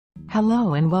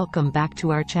Hello and welcome back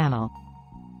to our channel.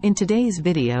 In today's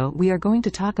video we are going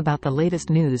to talk about the latest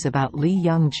news about Lee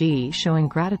Young-ji showing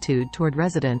gratitude toward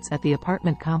residents at the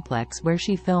apartment complex where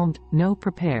she filmed No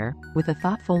Prepare with a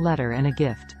thoughtful letter and a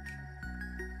gift.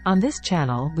 On this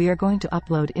channel we are going to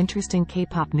upload interesting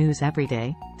K-pop news every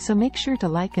day, so make sure to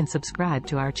like and subscribe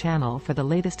to our channel for the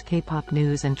latest K-pop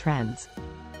news and trends.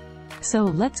 So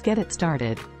let's get it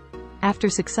started.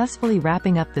 After successfully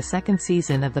wrapping up the second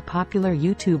season of the popular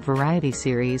YouTube variety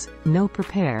series, No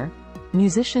Prepare,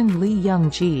 musician Lee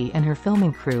Young-ji and her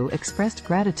filming crew expressed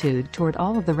gratitude toward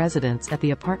all of the residents at the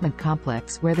apartment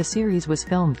complex where the series was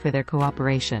filmed for their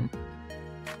cooperation.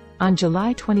 On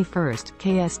July 21,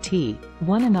 KST,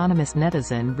 one anonymous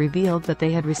netizen revealed that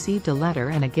they had received a letter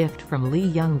and a gift from Lee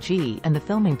Young-ji and the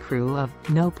filming crew of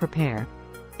No Prepare.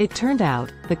 It turned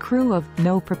out, the crew of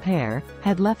No Prepare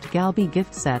had left Galbi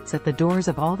gift sets at the doors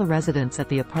of all the residents at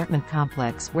the apartment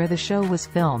complex where the show was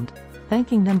filmed,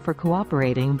 thanking them for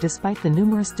cooperating despite the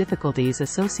numerous difficulties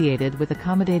associated with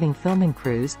accommodating filming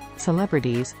crews,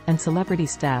 celebrities, and celebrity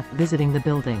staff visiting the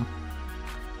building.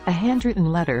 A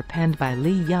handwritten letter penned by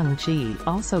Lee Young-ji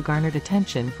also garnered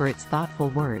attention for its thoughtful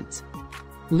words.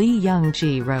 Lee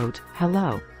Young-ji wrote,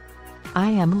 "Hello. I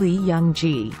am Lee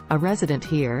Young-ji, a resident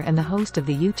here and the host of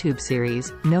the YouTube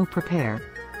series, No Prepare.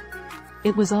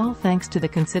 It was all thanks to the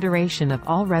consideration of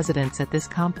all residents at this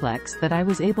complex that I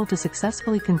was able to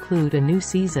successfully conclude a new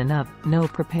season of No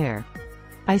Prepare.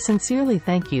 I sincerely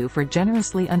thank you for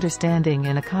generously understanding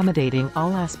and accommodating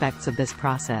all aspects of this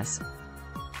process."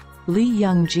 Lee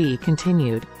Young-ji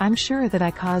continued, "I'm sure that I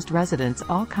caused residents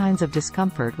all kinds of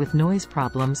discomfort with noise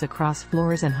problems across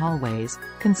floors and hallways,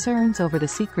 concerns over the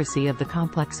secrecy of the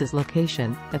complex's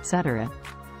location, etc.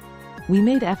 We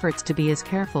made efforts to be as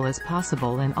careful as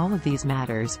possible in all of these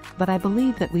matters, but I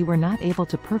believe that we were not able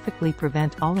to perfectly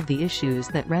prevent all of the issues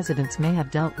that residents may have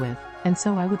dealt with, and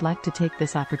so I would like to take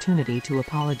this opportunity to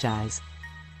apologize."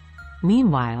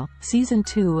 Meanwhile, Season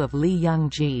 2 of Lee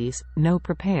Young-ji's No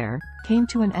Prepare came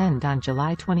to an end on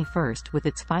July 21 with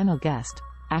its final guest,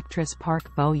 actress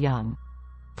Park Bo-young.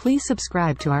 Please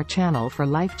subscribe to our channel for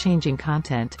life-changing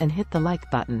content and hit the like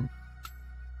button.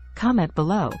 Comment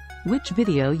below which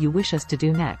video you wish us to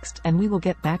do next and we will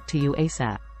get back to you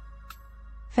ASAP.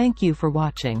 Thank you for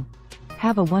watching.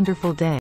 Have a wonderful day.